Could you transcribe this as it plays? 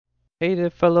Hey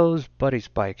there fellows, Buddy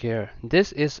Spike here.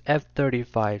 This is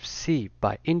F-35C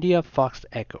by India Fox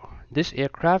Echo. This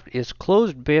aircraft is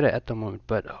closed beta at the moment,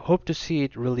 but hope to see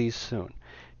it released soon.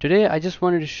 Today I just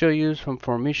wanted to show you some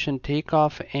formation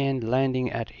takeoff and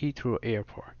landing at Heathrow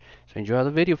Airport. So enjoy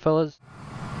the video fellas.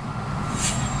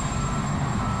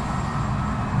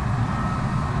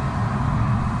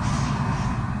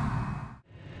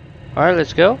 Alright,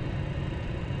 let's go.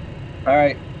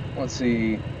 Alright, let's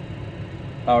see.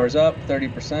 Power's up,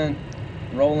 30%,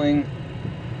 rolling,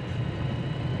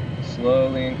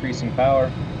 slowly increasing power.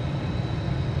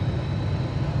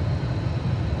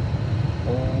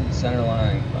 Hold center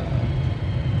line.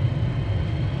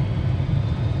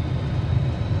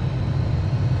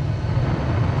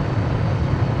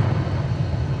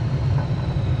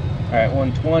 Alright,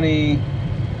 120,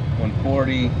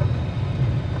 140,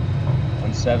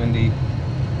 170.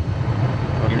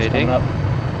 Gears coming up.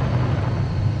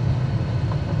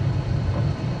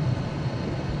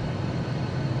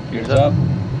 Gears up.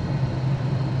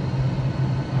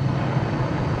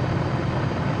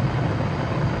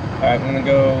 Alright, I'm gonna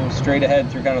go straight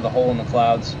ahead through kind of the hole in the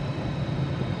clouds.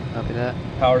 Copy that.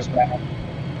 Power's back.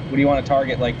 What do you want to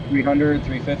target, like 300,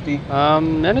 350?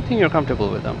 Anything you're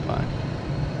comfortable with, I'm fine.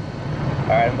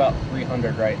 Alright, I'm about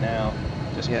 300 right now.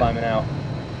 Just climbing out.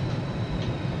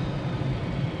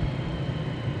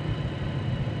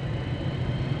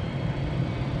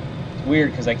 It's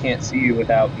weird because I can't see you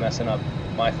without messing up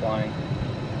my flying.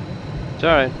 It's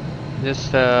alright.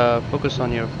 Just focus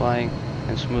on your flying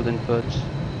and smooth inputs.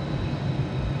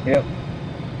 Yep.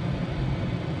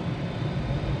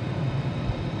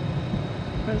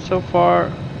 And so far,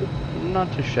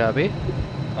 not too shabby.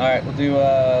 Alright, we'll do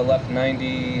left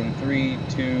 90 in 3,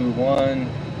 2, 1.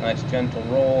 Nice gentle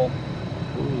roll.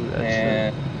 Ooh, that's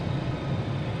and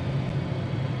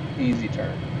easy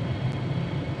turn.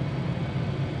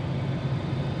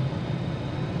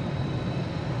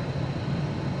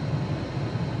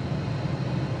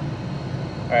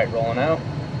 Alright, rolling out.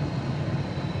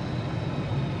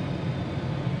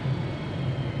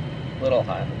 Little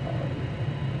high on the power.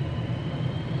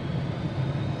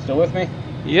 Still with me?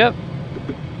 Yep.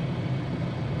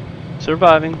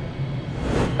 Surviving.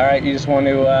 Alright, you just want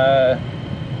to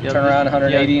turn around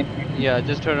 180? Yeah,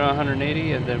 just turn around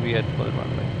 180 and then we head for the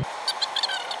runway.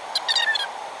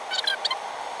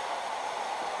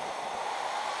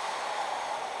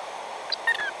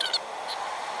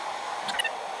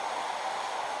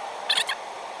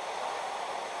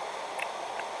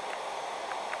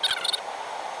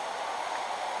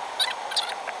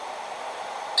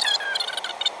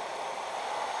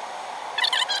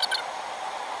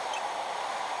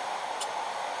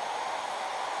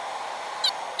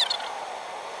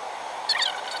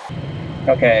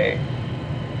 Okay.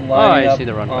 Oh, I see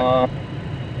the runway.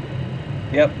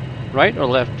 Yep. Right or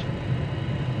left?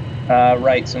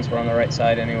 Right, since we're on the right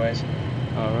side anyways.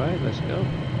 Alright, let's go.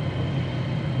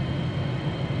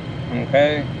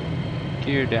 Okay.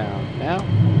 Gear down. Now?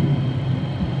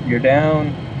 You're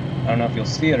down. I don't know if you'll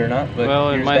see it or not, but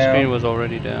well, in my down. screen was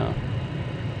already down.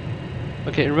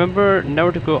 Okay, remember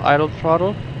never to go idle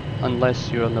throttle unless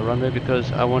you're on the runway because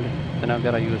then I've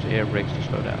got to use air brakes to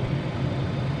slow down.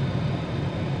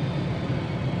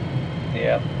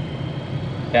 Yeah.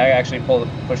 Yeah, I actually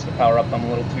pushed the power up. I'm a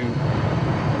little too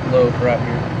low for out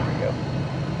here. There we go.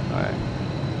 Alright.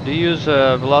 Do you use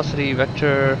a velocity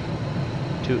vector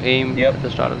to aim at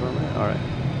the start of the runway? Alright.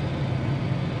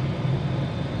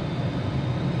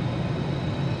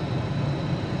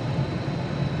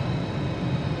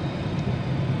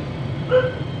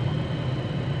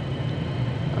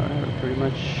 Alright, pretty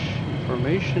much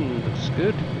information looks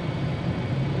good.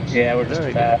 Yeah, we're just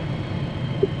fast.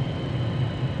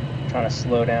 Trying to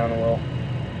slow down a little.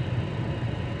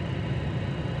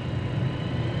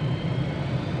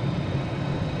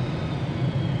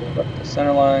 Move up the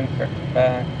center line, correct it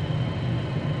back.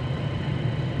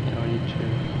 Now I need to go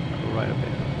right up here.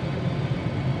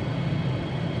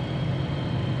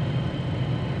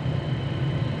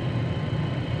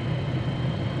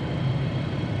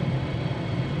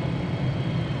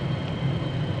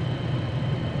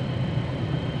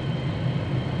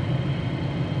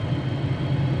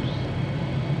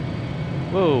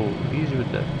 Whoa, easy with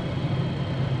that.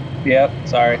 Yep,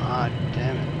 sorry. Ah,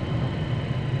 damn it.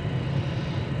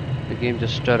 The game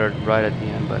just stuttered right at the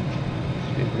end, but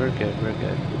we're good, we're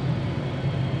good.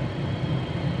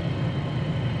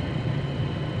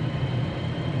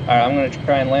 Alright, I'm going to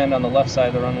try and land on the left side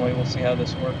of the runway. We'll see how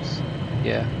this works.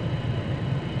 Yeah.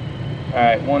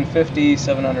 Alright, 150,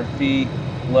 700 feet,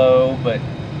 low, but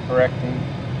correcting.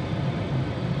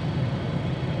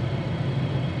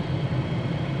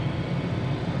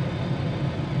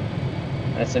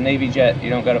 It's a Navy jet. You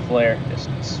don't got a flare. Just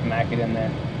smack it in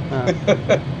there.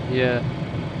 Yeah.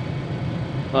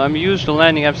 Well, I'm used to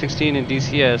landing F-16 in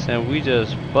DCS, and we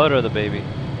just butter the baby.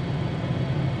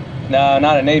 No,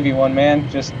 not a Navy one, man.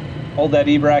 Just hold that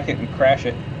E-bracket and crash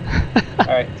it.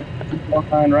 Alright.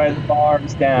 One, right, the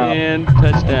bars down. And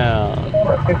touchdown.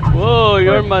 Whoa,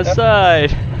 you're on my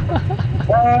side.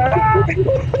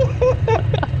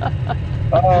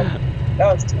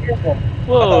 That was terrible.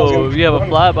 Whoa, you have a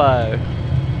flyby.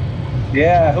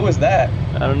 Yeah, who was that?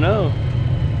 I don't know.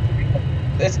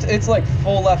 It's like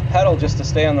full left pedal just to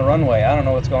stay on the runway. I don't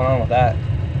know what's going on with that.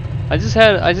 I just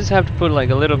have to put like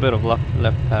a little bit of left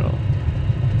pedal.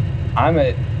 I'm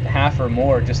at half or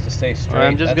more just to stay straight. Or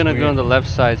I'm just gonna go on the left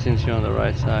side since you're on the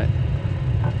right side.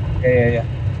 Yeah.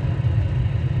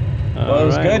 Well, it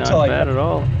was good not till bad at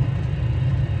all.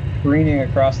 Careening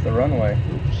across the runway.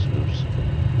 Oops.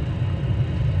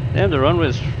 Damn, the runway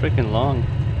is freaking long.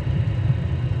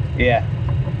 Yeah,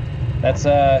 that's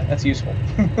useful.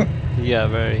 Yeah,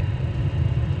 very.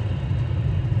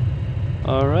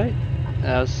 All right,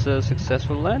 that was a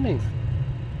successful landing.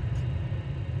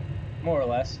 More or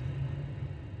less.